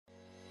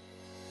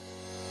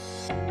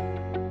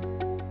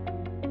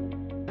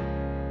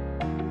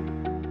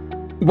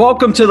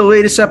Welcome to the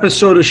latest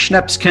episode of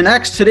Schneps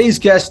Connects. Today's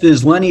guest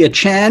is Lenia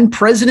Chan,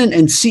 President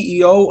and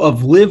CEO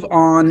of Live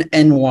On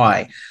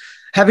NY.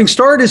 Having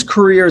started his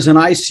career as an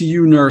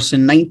ICU nurse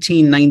in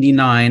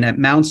 1999 at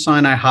Mount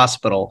Sinai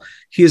Hospital,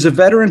 he is a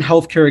veteran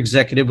healthcare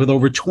executive with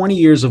over 20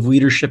 years of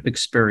leadership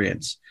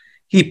experience.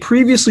 He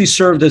previously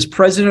served as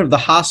president of the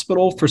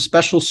Hospital for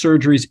Special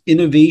Surgery's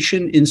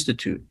Innovation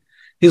Institute.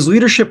 His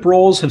leadership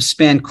roles have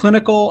spanned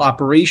clinical,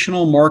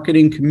 operational,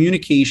 marketing,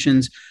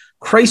 communications,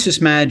 crisis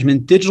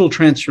management, digital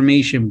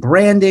transformation,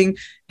 branding,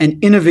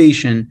 and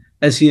innovation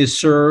as he has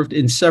served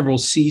in several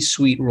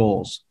C-suite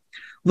roles.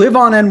 Live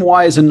On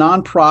NY is a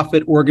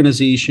nonprofit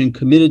organization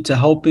committed to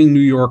helping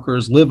New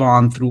Yorkers live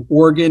on through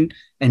organ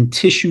and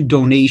tissue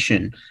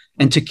donation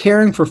and to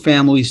caring for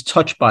families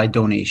touched by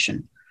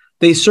donation.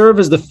 They serve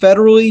as the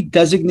federally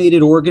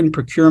designated organ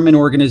procurement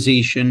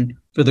organization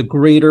for the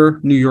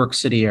greater New York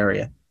City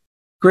area.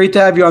 Great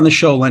to have you on the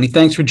show, Lenny.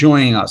 Thanks for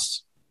joining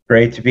us.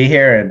 Great to be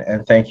here,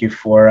 and thank you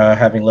for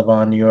having Live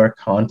On New York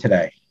on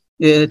today.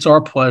 It's our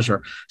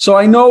pleasure. So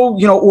I know,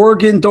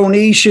 organ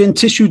donation,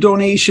 tissue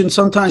donation,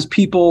 sometimes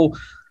people,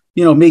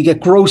 may get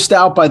grossed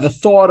out by the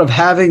thought of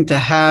having to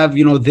have,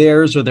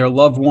 theirs or their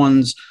loved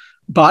ones'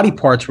 body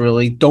parts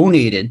really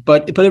donated.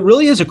 But it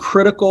really is a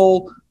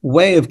critical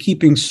way of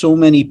keeping so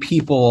many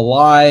people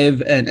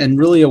alive and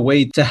really a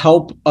way to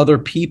help other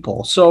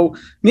people. So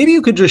maybe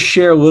you could just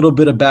share a little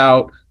bit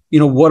about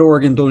what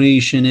organ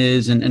donation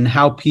is and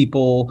how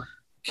people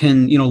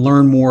can,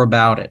 learn more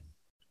about it.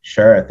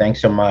 Sure.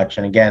 Thanks so much.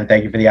 And again,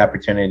 thank you for the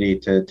opportunity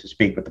to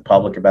speak with the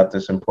public about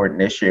this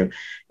important issue.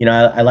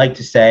 I like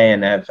to say,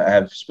 and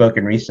I've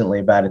spoken recently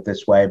about it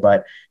this way,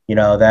 but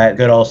that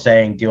good old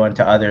saying, do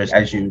unto others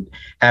as you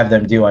have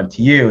them do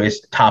unto you,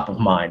 is top of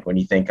mind when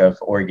you think of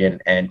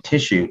organ and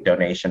tissue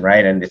donation,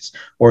 right? And it's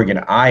organ,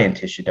 eye, and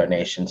tissue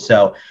donation.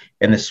 So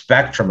in the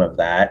spectrum of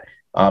that,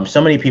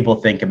 so many people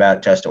think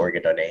about just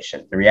organ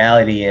donation. The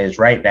reality is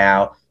right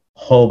now, a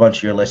whole bunch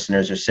of your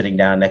listeners are sitting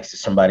down next to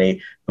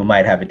somebody who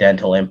might have a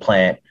dental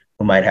implant,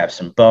 who might have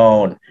some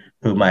bone,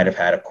 who might have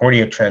had a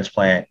cornea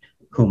transplant,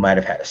 who might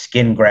have had a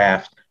skin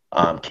graft,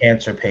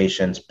 cancer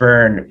patients,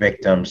 burn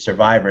victims,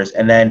 survivors.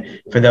 And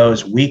then for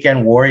those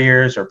weekend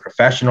warriors or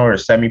professional or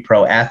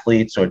semi-pro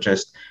athletes or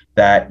just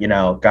that,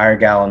 guy or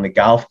gal on the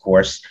golf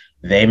course,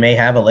 they may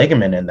have a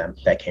ligament in them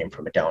that came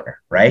from a donor,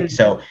 right? Mm-hmm.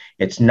 So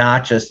it's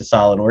not just the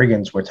solid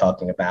organs we're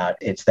talking about.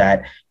 It's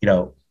that,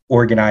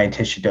 organ, eye, and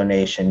tissue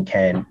donation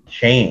can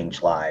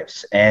change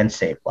lives and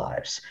save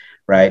lives,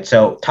 right?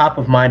 So top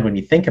of mind when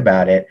you think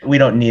about it, we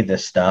don't need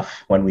this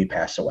stuff when we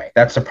pass away.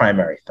 That's the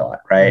primary thought,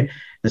 right? Mm-hmm.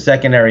 The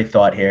secondary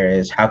thought here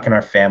is how can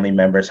our family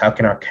members, how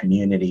can our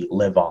community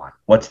live on?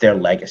 What's their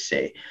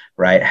legacy,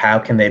 right? How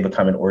can they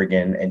become an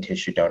organ and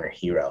tissue donor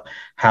hero?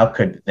 How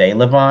could they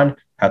live on?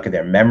 How could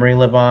their memory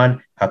live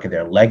on? How could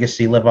their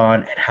legacy live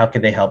on? And how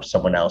could they help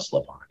someone else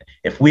live on?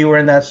 If we were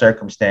in that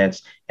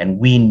circumstance and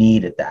we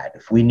needed that,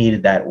 if we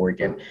needed that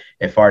organ,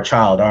 if our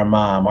child, our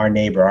mom, our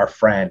neighbor, our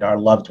friend, our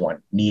loved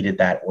one needed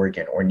that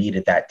organ or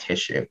needed that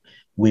tissue,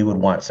 we would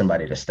want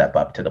somebody to step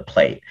up to the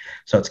plate.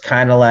 So it's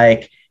kind of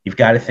like you've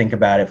got to think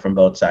about it from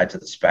both sides of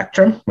the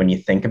spectrum when you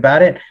think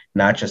about it,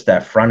 not just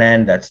that front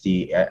end, that's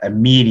the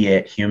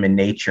immediate human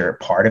nature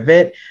part of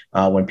it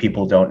when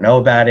people don't know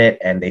about it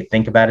and they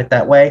think about it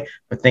that way,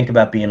 but think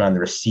about being on the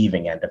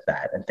receiving end of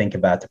that and think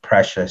about the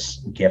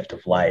precious gift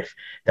of life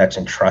that's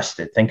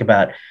entrusted. Think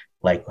about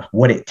like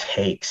what it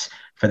takes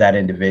for that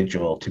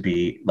individual to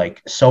be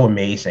like so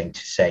amazing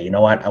to say, you know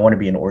what, I want to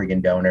be an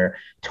organ donor,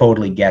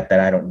 totally get that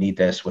I don't need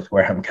this with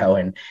where I'm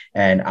going,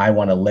 and I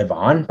want to live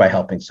on by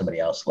helping somebody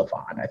else live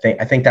on.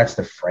 I think that's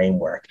the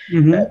framework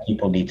that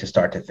people need to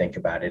start to think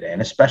about it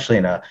in, especially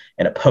in a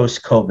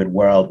post-COVID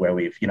world where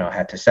we've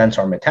had to sense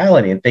our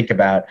mortality and think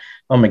about,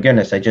 oh my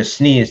goodness, I just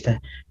sneezed,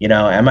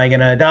 am I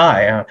gonna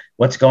die?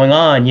 What's going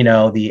on?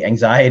 The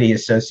anxiety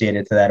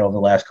associated to that over the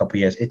last couple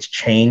of years, it's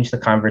changed the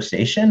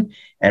conversation,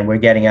 and we're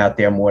getting out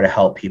there more to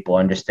help people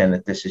understand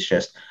that this is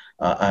just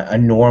a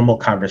normal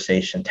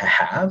conversation to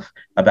have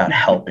about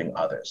helping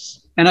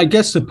others. And I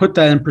guess to put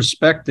that in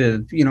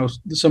perspective,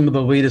 some of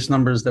the latest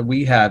numbers that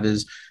we have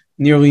is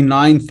nearly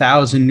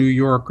 9,000 New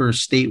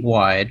Yorkers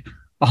statewide.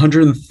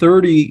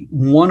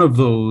 131 of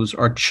those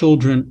are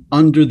children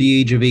under the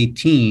age of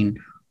 18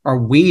 are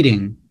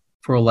waiting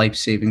for a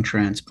life-saving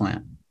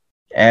transplant.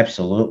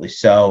 Absolutely.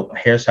 So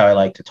here's how I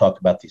like to talk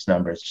about these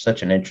numbers.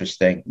 Such an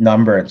interesting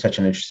number and such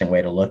an interesting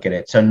way to look at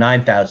it. So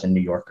 9,000 New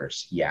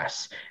Yorkers,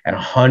 yes. And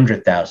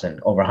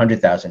over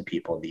 100,000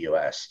 people in the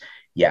US,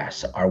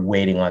 yes, are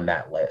waiting on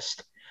that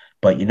list.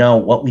 But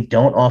what we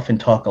don't often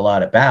talk a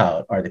lot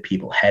about are the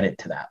people headed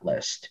to that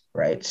list,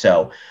 right?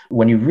 So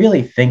when you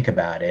really think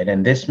about it,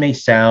 and this may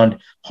sound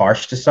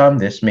harsh to some,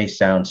 this may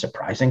sound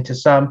surprising to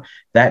some,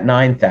 that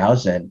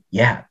 9,000,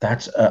 yeah,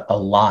 that's a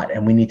lot.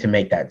 And we need to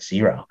make that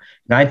zero.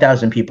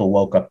 9,000 people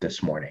woke up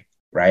this morning,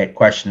 right?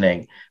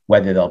 Questioning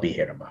whether they'll be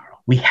here tomorrow.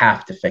 We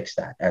have to fix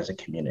that as a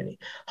community.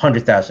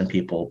 100,000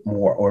 people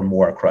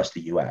more across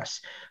the US.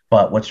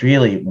 But what's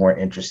really more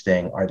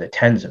interesting are the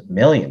tens of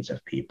millions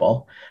of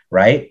people,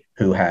 right,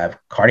 who have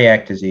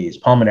cardiac disease,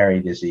 pulmonary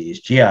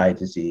disease, GI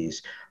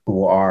disease,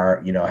 who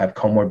are, have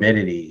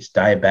comorbidities,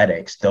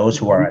 diabetics, those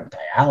who are on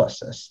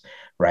dialysis,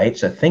 right?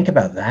 So think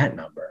about that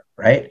number,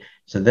 right?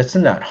 So that's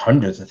not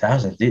hundreds of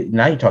thousands.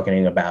 Now you're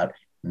talking about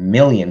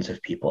millions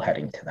of people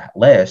heading to that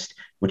list,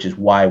 which is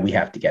why we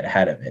have to get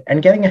ahead of it.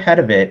 And getting ahead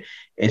of it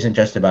isn't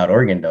just about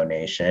organ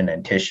donation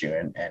and tissue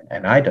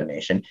and eye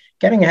donation.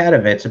 Getting ahead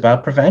of it's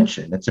about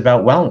prevention. It's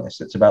about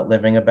wellness. It's about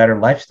living a better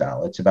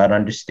lifestyle. It's about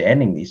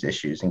understanding these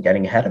issues and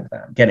getting ahead of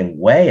them, getting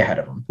way ahead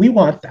of them. We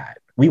want that.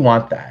 We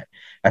want that.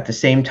 At the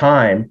same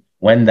time,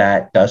 when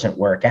that doesn't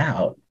work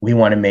out, we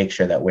want to make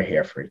sure that we're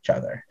here for each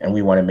other. And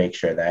we want to make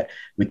sure that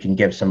we can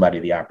give somebody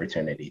the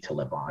opportunity to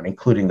live on,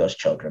 including those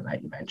children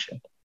that you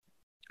mentioned.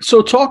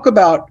 So talk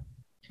about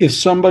if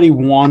somebody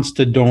wants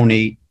to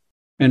donate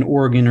an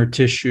organ or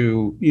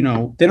tissue, they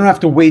don't have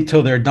to wait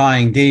till their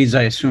dying days,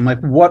 I assume. Like,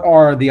 what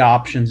are the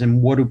options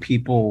and what do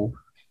people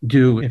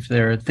do if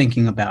they're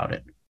thinking about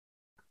it?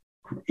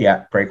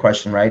 Yeah, great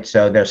question, right?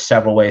 So there's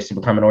several ways to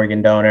become an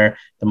organ donor.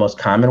 The most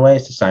common way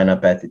is to sign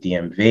up at the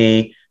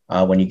DMV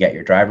when you get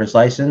your driver's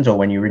license or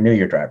when you renew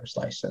your driver's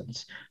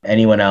license.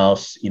 Anyone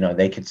else,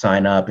 they could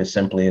sign up as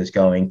simply as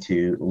going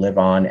to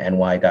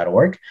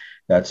liveonny.org.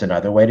 That's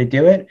another way to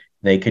do it.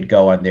 They could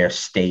go on their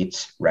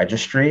state's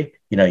registry.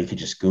 You could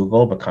just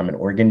Google become an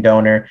organ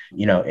donor,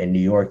 in New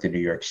York, the New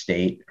York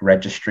State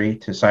registry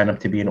to sign up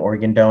to be an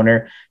organ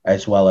donor,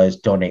 as well as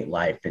Donate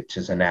Life, which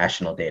is a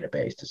national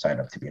database to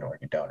sign up to be an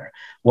organ donor.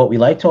 What we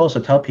like to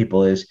also tell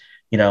people is,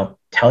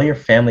 tell your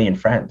family and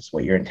friends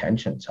what your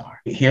intentions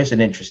are. Here's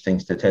an interesting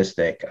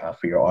statistic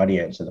for your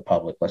audience and the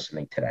public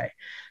listening today.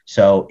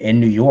 So in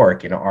New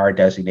York, in our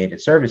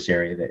designated service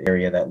area, the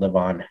area that Live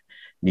On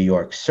New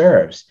York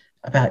serves,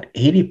 about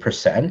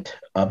 80%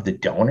 of the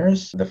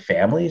donors, the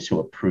families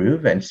who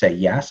approve and say,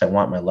 yes, I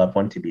want my loved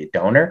one to be a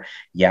donor.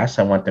 Yes,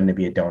 I want them to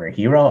be a donor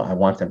hero. I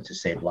want them to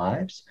save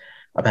lives.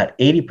 About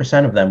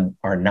 80% of them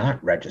are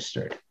not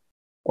registered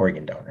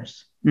organ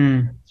donors.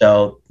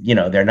 So,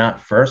 they're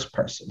not first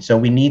person. So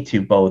we need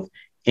to both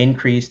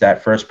increase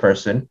that first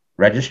person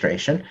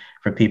registration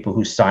for people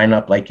who sign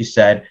up, like you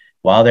said,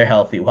 while they're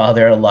healthy, while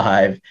they're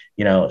alive,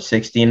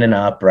 16 and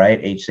up, right?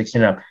 Age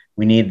 16 and up.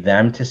 We need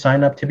them to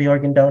sign up to be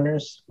organ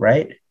donors,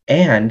 right?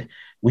 And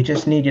we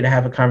just need you to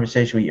have a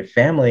conversation with your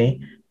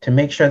family to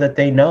make sure that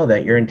they know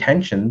that your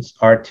intentions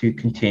are to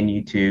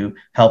continue to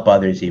help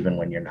others even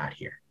when you're not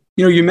here.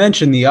 You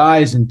mentioned the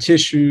eyes and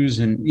tissues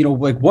and,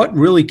 what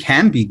really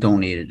can be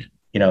donated?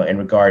 In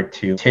regard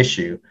to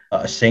tissue,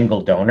 a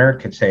single donor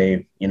could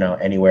save,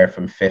 anywhere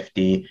from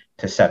 50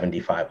 to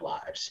 75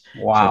 lives.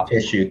 Wow. So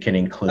tissue can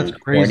include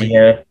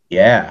cornea.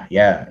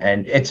 Yeah.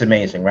 And it's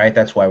amazing, right?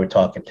 That's why we're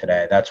talking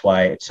today. That's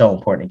why it's so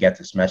important to get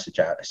this message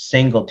out. A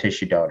single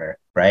tissue donor,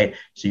 right?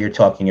 So you're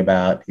talking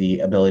about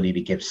the ability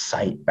to give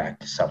sight back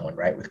to someone,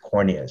 right? With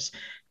corneas,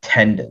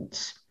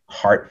 tendons,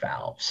 heart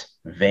valves,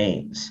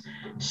 veins,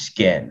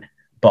 skin,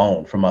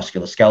 bone for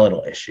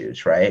musculoskeletal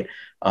issues, right?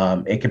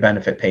 It could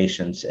benefit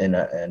patients in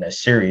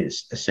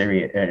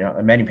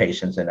many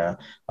patients in a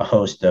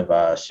host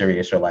of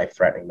serious or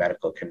life-threatening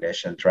medical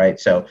conditions, right?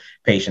 So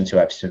patients who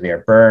have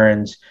severe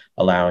burns,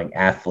 allowing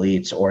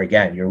athletes, or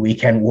again, your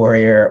weekend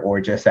warrior,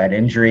 or just that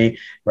injury,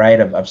 right,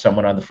 of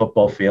someone on the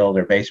football field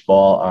or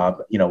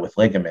baseball, with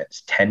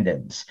ligaments,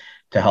 tendons,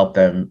 to help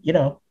them,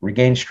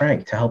 regain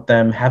strength, to help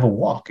them have a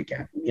walk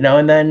again,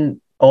 and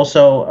then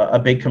also a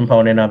big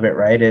component of it,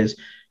 right, is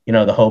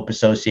the hope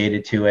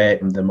associated to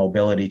it, the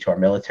mobility to our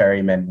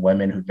military men and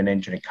women who've been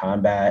injured in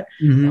combat.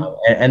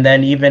 And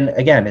then even,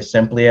 again, as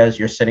simply as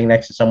you're sitting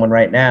next to someone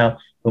right now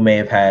who may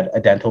have had a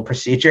dental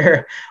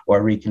procedure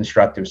or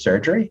reconstructive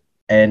surgery.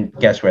 And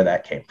guess where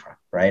that came from,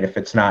 right? If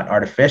it's not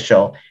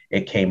artificial,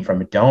 it came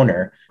from a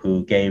donor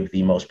who gave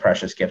the most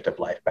precious gift of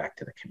life back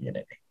to the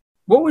community.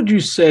 What would you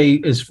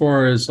say as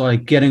far as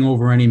like getting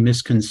over any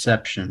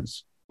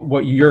misconceptions?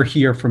 What you're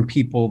hear from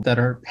people that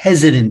are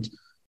hesitant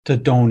to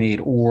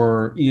donate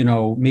or,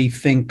 may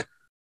think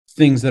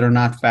things that are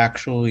not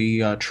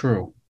factually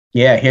true?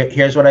 Yeah,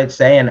 here's what I'd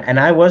say. And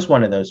I was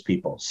one of those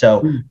people.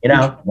 So,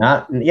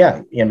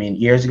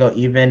 years ago,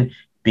 even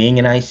being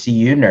an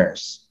ICU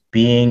nurse,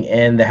 being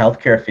in the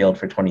healthcare field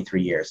for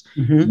 23 years,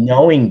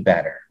 knowing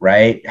better,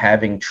 right?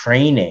 Having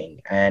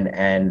training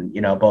and,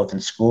 both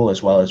in school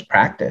as well as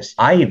practice.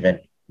 I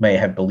even may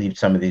have believed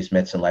some of these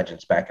myths and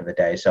legends back in the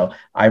day. So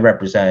I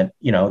represent,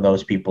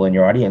 those people in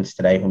your audience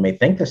today who may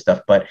think this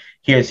stuff, but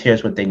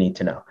here's what they need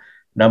to know.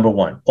 Number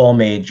one, all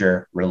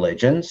major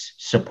religions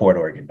support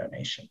organ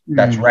donation.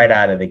 That's right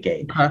out of the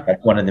gate.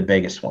 That's one of the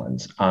biggest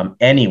ones.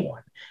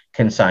 Anyone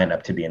can sign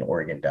up to be an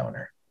organ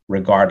donor,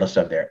 regardless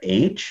of their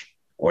age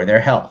or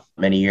their health.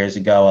 Many years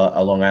ago,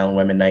 a Long Island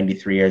woman,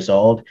 93 years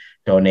old,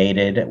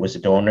 was a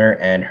donor,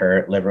 and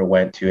her liver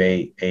went to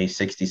a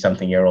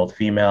 60-something-year-old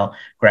female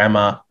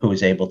grandma who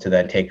was able to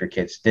then take her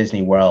kids to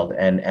Disney World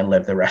and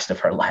live the rest of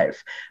her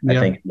life. Yeah. I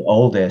think the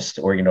oldest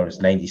organ donor is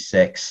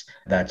 96.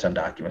 That's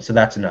undocumented. So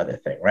that's another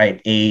thing,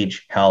 right?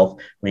 Age, health.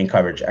 We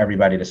encourage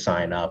everybody to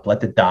sign up. Let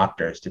the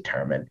doctors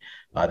determine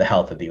the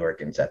health of the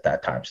organs at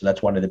that time. So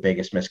that's one of the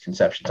biggest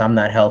misconceptions. I'm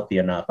not healthy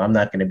enough. I'm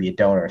not going to be a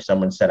donor.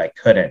 Someone said I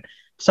couldn't.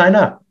 Sign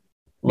up.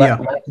 Let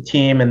the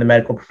team and the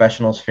medical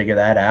professionals figure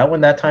that out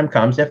when that time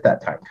comes, if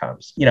that time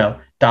comes.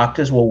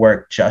 Doctors will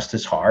work just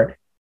as hard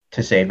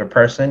to save a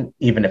person,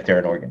 even if they're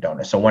an organ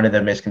donor. So one of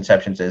the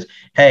misconceptions is,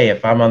 hey,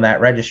 if I'm on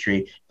that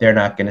registry, they're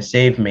not going to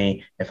save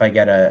me if I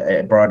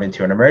get brought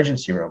into an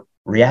emergency room.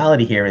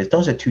 Reality here is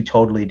those are two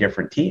totally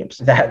different teams.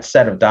 That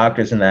set of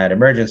doctors in that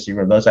emergency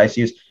room, those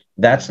ICUs,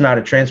 that's not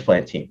a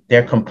transplant team.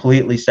 They're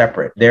completely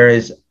separate. There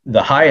is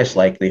the highest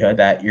likelihood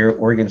that your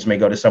organs may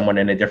go to someone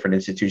in a different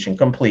institution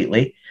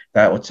completely.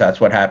 That's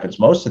what happens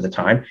most of the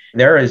time.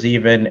 There is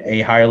even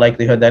a higher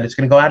likelihood that it's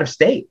going to go out of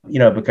state,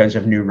 because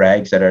of new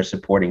regs that are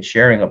supporting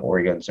sharing of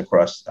organs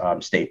across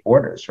state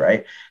borders,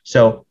 right?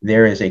 So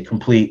there is a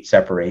complete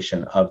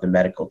separation of the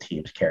medical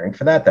teams caring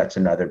for that. That's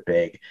another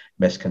big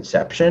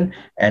misconception.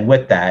 And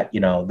with that,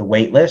 the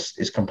wait list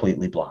is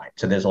completely blind.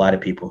 So there's a lot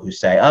of people who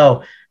say,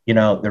 oh,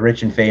 the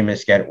rich and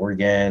famous get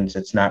organs.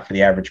 It's not for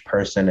the average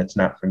person. It's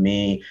not for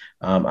me.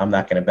 I'm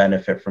not going to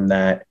benefit from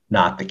that.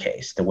 Not the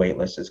case. The wait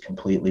list is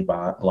completely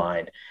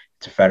blind.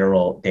 It's a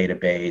federal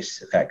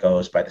database that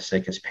goes by the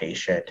sickest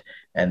patient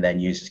and then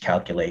uses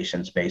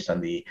calculations based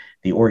on the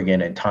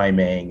organ and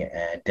timing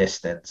and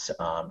distance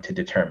to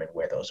determine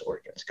where those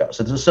organs go.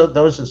 So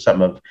those are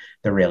some of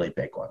the really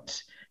big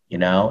ones.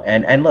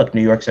 And look,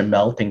 New York's a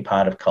melting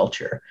pot of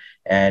culture,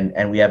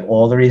 and we have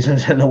all the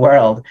reasons in the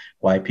world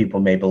why people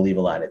may believe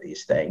a lot of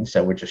these things.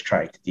 So we're just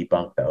trying to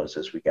debunk those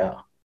as we go.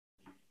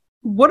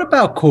 What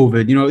about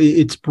COVID?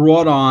 It's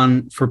brought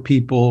on for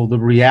people the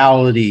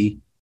reality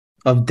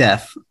of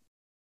death,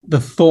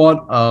 the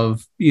thought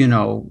of,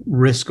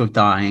 risk of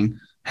dying.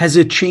 Has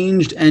it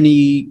changed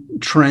any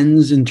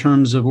trends in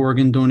terms of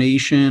organ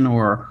donation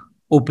or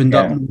opened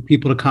up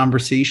people to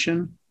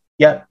conversation?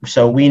 Yeah.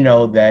 So we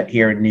know that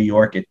here in New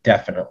York, it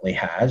definitely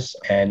has.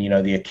 And,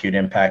 the acute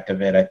impact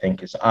of it, I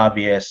think, is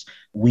obvious.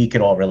 We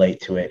could all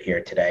relate to it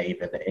here today,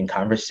 even in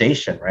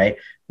conversation, right?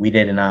 We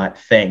did not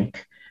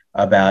think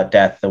about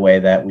death the way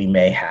that we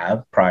may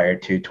have prior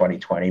to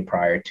 2020,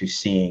 prior to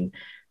seeing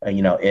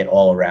it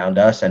all around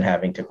us and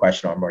having to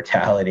question our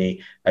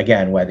mortality.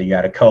 Again, whether you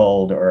had a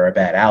cold or a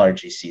bad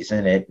allergy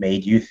season, it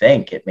made you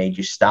think, it made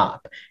you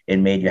stop. It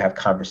made you have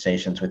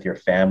conversations with your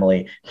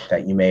family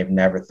that you may have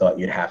never thought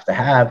you'd have to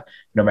have,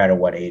 no matter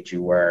what age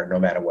you were,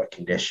 no matter what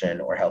condition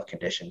or health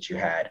conditions you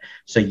had.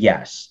 So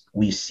yes,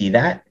 we see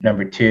that.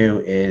 Number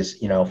two is,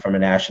 from a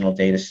national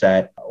data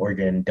set,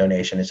 organ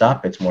donation is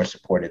up. It's more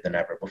supported than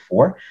ever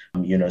before.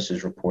 UNOS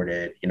has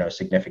reported,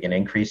 significant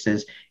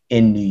increases.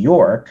 In New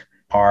York,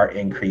 our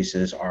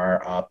increases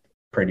are up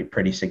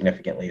pretty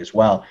significantly as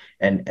well.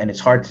 And it's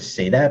hard to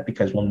say that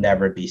because we'll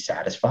never be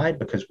satisfied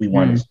because we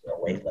want to see a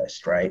wait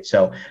list, right?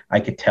 So I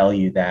could tell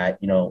you that,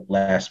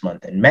 last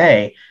month in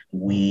May,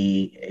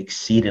 we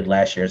exceeded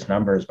last year's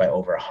numbers by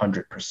over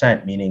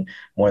 100%, meaning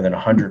more than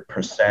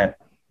 100%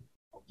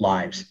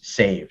 lives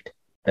saved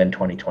than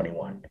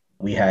 2021.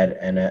 We had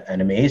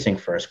an amazing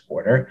first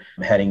quarter.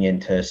 Heading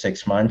into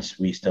 6 months,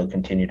 we still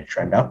continue to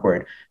trend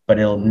upward, but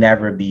it'll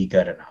never be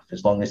good enough.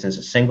 As long as there's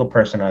a single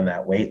person on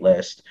that wait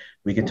list,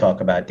 we could talk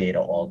about data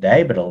all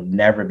day, but it'll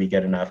never be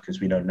good enough because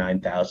we know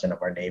 9,000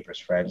 of our neighbors,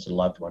 friends, and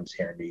loved ones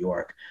here in New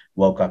York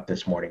woke up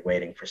this morning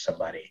waiting for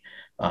somebody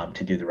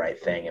to do the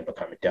right thing and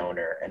become a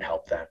donor and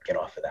help them get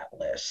off of that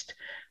list.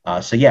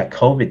 So yeah,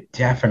 COVID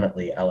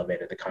definitely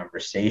elevated the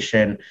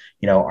conversation.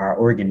 Our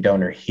organ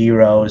donor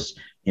heroes,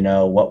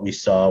 what we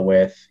saw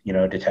with,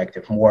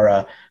 Detective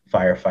Mora,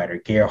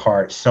 firefighter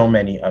Gerhardt, so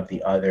many of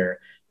the other,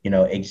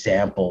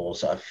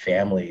 examples of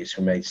families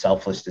who made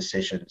selfless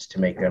decisions to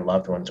make their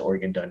loved ones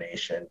organ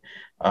donation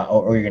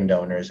or organ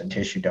donors and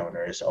tissue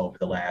donors over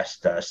the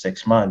last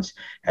 6 months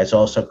has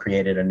also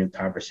created a new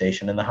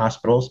conversation in the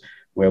hospitals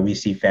where we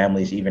see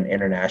families, even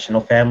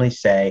international families,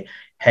 say,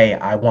 hey,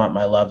 I want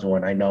my loved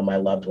one. I know my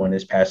loved one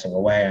is passing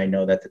away. I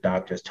know that the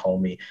doctors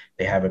told me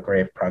they have a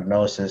grave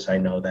prognosis. I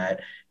know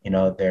that,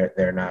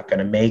 they're not going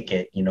to make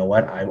it. You know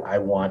what? I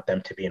want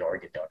them to be an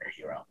organ donor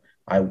hero.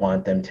 I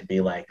want them to be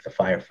like the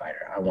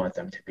firefighter. I want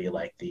them to be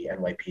like the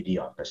NYPD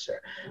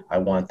officer. I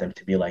want them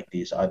to be like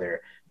these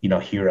other,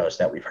 heroes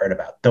that we've heard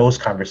about. Those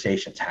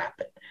conversations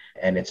happen.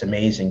 And it's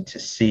amazing to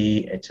see.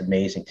 It's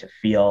amazing to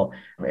feel.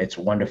 It's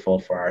wonderful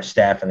for our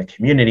staff and the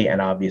community,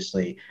 and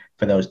obviously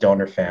for those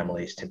donor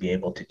families to be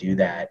able to do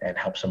that and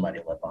help somebody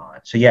live on.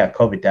 So yeah,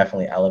 COVID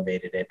definitely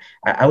elevated it.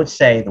 I would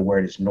say the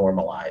word is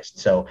normalized.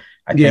 So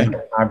I think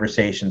the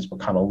conversations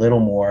become a little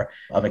more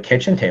of a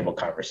kitchen table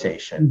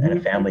conversation and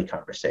a family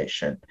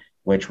conversation,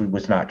 which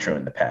was not true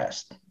in the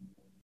past.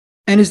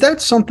 And is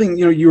that something,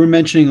 you were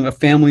mentioning a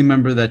family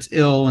member that's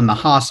ill in the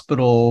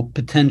hospital,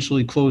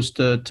 potentially close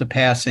to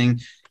passing.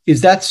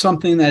 Is that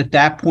something that at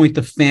that point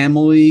the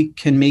family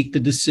can make the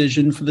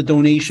decision for the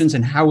donations,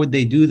 and how would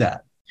they do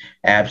that?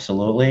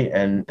 Absolutely.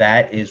 And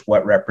that is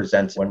what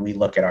represents, when we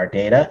look at our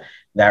data,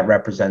 that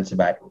represents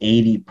about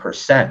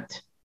 80% of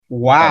the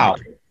Wow.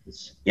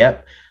 cases.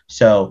 Yep.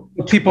 So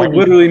People 20,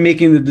 literally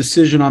making the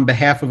decision on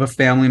behalf of a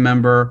family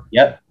member,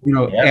 yep.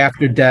 Yep.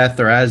 after death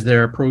or as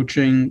they're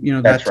approaching,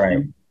 That's that's.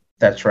 right.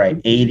 That's right.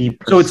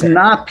 So it's 80%.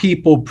 not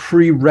people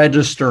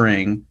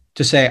pre-registering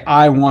to say,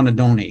 I want to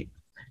donate.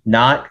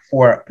 Not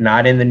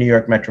in the New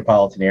York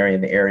metropolitan area,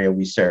 in the area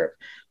we serve.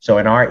 So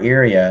in our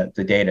area,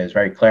 the data is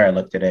very clear. I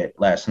looked at it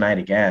last night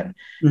again.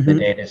 The Mhm.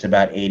 data is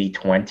about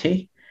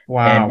 80-20.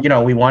 And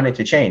Wow. we want it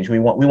to change. We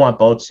want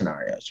both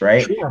scenarios,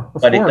 right? Sure,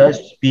 of But it course.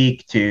 does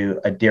speak to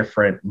a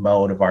different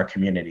mode of our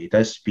community. It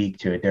does speak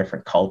to a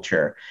different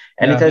culture.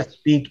 And it Yeah. does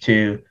speak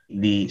to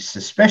the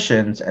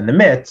suspicions and the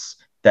myths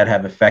that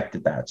have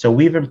affected that. So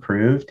we've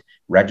improved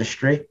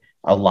registry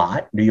a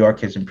lot. New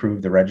York has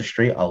improved the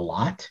registry a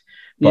lot.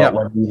 But Yeah.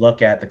 when we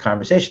look at the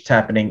conversations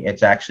happening,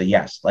 it's actually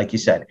yes. Like you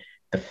said,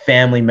 the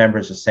family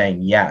members are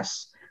saying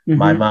yes.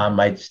 My Hmm. mom,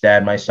 my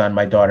dad, my son,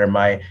 my daughter,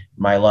 my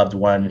loved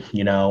one,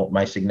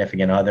 my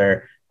significant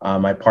other,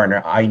 my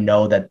partner. I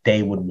know that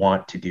they would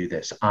want to do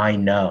this. I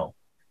know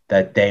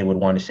that they would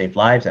want to save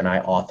lives, and I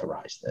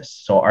authorize this.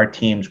 So our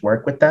teams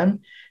work with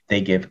them.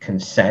 They give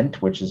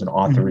consent, which is an Hmm.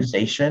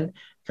 authorization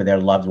for their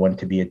loved one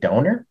to be a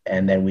donor,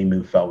 and then we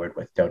move forward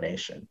with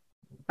donation.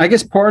 I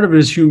guess part of it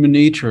is human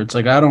nature. It's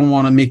like I don't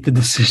want to make the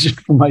decision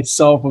for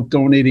myself of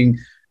donating,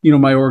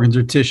 my organs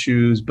or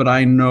tissues, but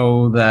I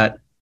know that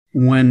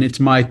when it's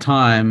my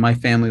time, my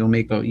family will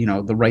make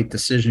the right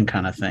decision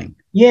kind of thing.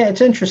 Yeah,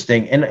 it's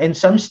interesting. In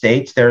some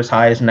states, they're as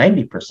high as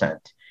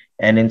 90%.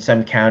 And in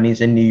some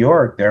counties in New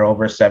York, they're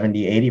over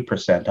 70,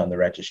 80% on the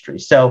registry.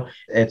 So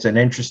it's an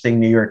interesting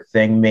New York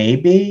thing,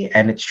 maybe.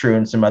 And it's true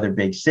in some other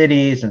big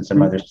cities and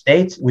some other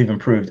states. We've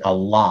improved a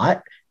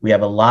lot. We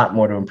have a lot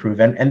more to improve.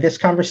 And this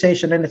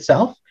conversation in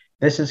itself,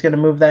 this is going to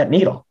move that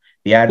needle.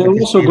 The But it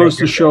also advocacy that goes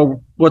to you're doing.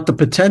 show what the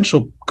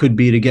potential could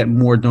be to get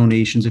more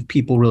donations if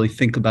people really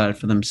think about it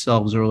for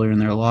themselves earlier in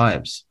their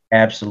lives.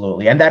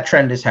 Absolutely. And that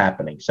trend is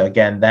happening. So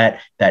again, that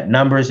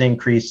number is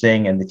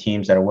increasing, and the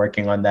teams that are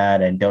working on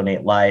that and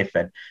Donate Life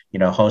and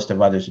a host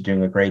of others are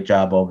doing a great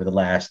job over the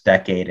last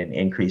decade in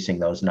increasing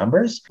those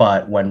numbers.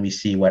 But when we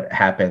see what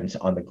happens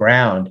on the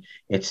ground,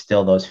 it's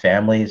still those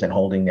families and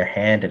holding their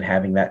hand and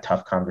having that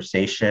tough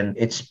conversation.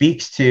 It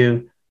speaks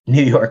to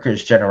New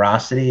Yorkers'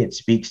 generosity. It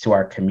speaks to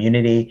our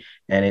community,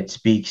 and it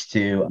speaks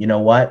to,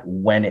 what,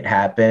 when it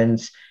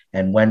happens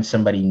and when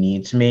somebody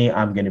needs me,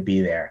 I'm going to be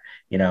there.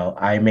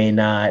 I may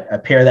not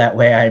appear that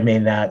way. I may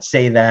not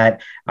say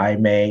that. I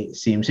may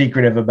seem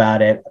secretive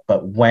about it.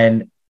 But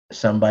when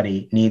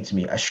somebody needs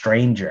me,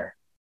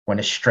 when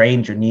a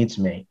stranger needs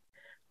me,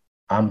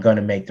 I'm going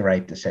to make the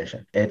right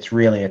decision. It's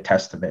really a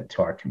testament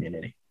to our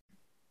community.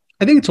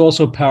 I think it's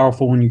also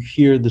powerful when you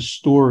hear the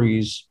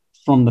stories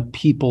from the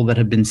people that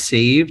have been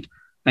saved.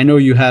 I know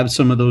you have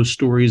some of those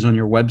stories on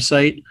your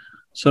website.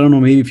 So I don't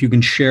know, maybe if you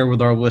can share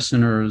with our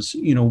listeners,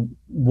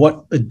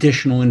 what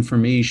additional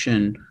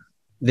information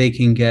they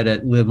can get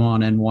at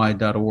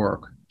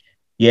liveonny.org.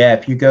 Yeah,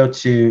 if you go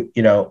to,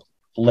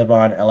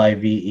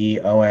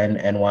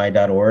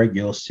 liveonny.org,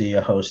 you'll see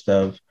a host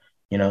of,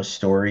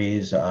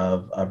 stories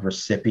of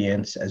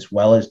recipients as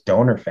well as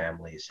donor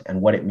families and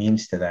what it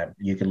means to them.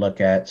 You can look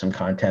at some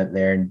content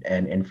there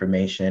and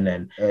information,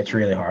 and it's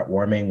really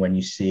heartwarming when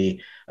you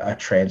see a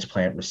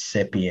transplant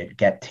recipient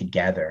get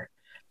together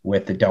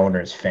with the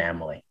donor's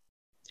family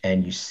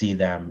and you see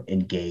them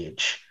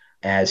engage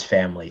as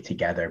family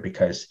together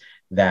because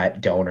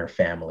that donor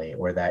family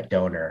or that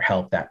donor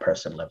helped that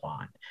person live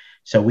on.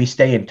 So we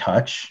stay in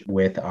touch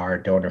with our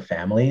donor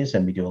families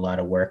and we do a lot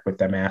of work with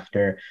them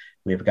after.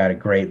 We've got a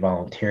great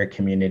volunteer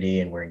community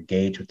and we're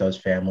engaged with those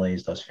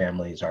families. Those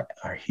families are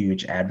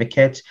huge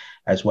advocates,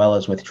 as well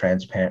as with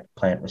transplant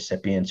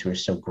recipients who are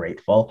so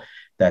grateful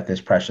that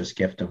this precious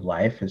gift of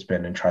life has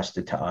been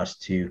entrusted to us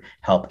to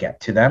help get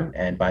to them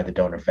and by the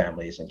donor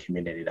families and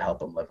community to help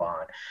them live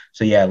on.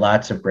 So yeah,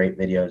 lots of great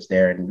videos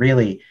there and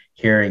really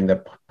hearing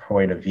the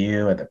point of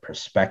view and the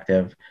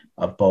perspective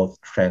of both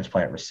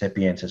transplant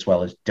recipients as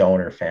well as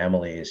donor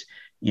families,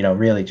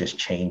 really just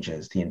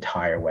changes the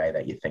entire way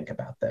that you think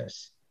about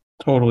this.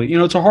 Totally.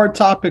 It's a hard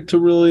topic to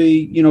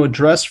really,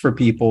 address for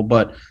people,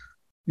 but,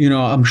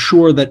 I'm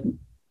sure that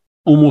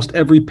almost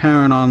every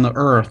parent on the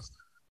earth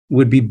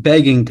would be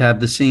begging to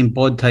have the same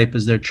blood type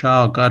as their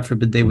child. God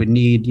forbid they would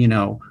need,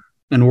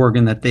 an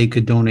organ that they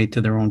could donate to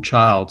their own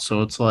child.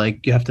 So it's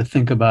like you have to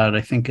think about it,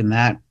 I think, in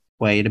that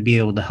way to be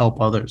able to help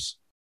others.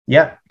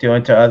 Yeah,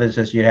 doing to others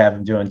as you'd have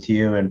them doing to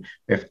you. And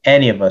if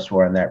any of us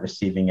were on that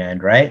receiving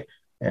end, right?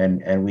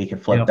 And we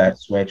could flip Yep. that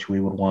switch, we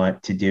would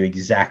want to do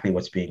exactly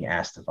what's being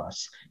asked of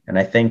us. And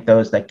I think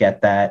those that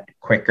get that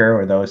quicker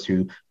or those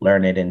who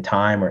learn it in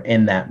time or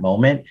in that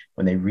moment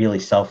when they really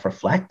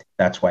self-reflect,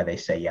 that's why they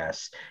say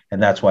yes.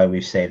 And that's why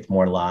we've saved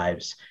more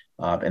lives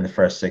in the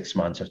first 6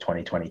 months of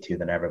 2022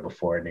 than ever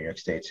before in New York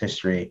State's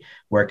history,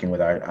 working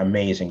with our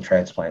amazing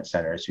transplant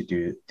centers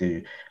who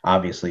do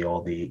obviously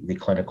all the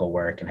clinical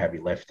work and heavy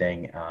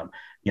lifting.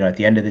 At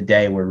the end of the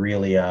day, we're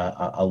really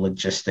a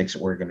logistics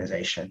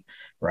organization,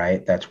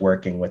 right? That's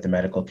working with the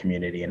medical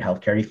community and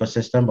healthcare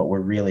ecosystem, but we're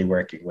really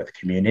working with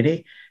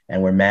community,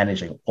 and we're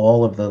managing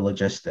all of the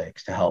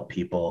logistics to help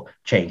people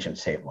change and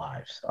save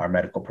lives. Our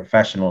medical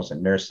professionals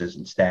and nurses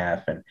and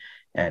staff and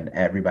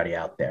everybody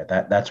out there.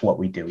 That's what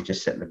we do. We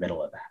just sit in the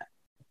middle of that.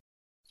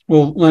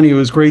 Well, Lenny, it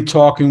was great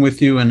talking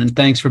with you, and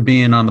thanks for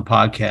being on the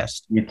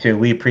podcast. You too.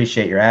 We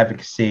appreciate your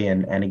advocacy.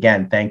 And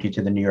again, thank you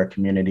to the New York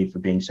community for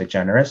being so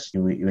generous.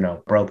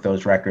 You broke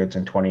those records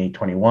in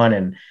 2021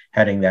 and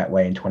heading that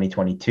way in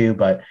 2022,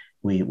 but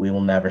we will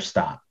never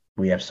stop.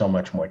 We have so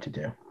much more to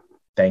do.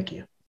 Thank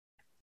you.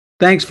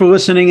 Thanks for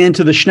listening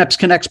into the Schneps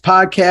Connects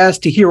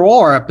podcast. To hear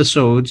all our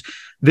episodes,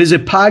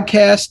 visit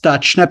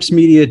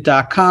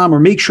podcast.schnepsmedia.com or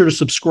make sure to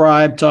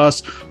subscribe to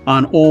us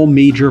on all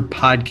major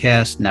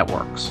podcast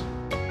networks.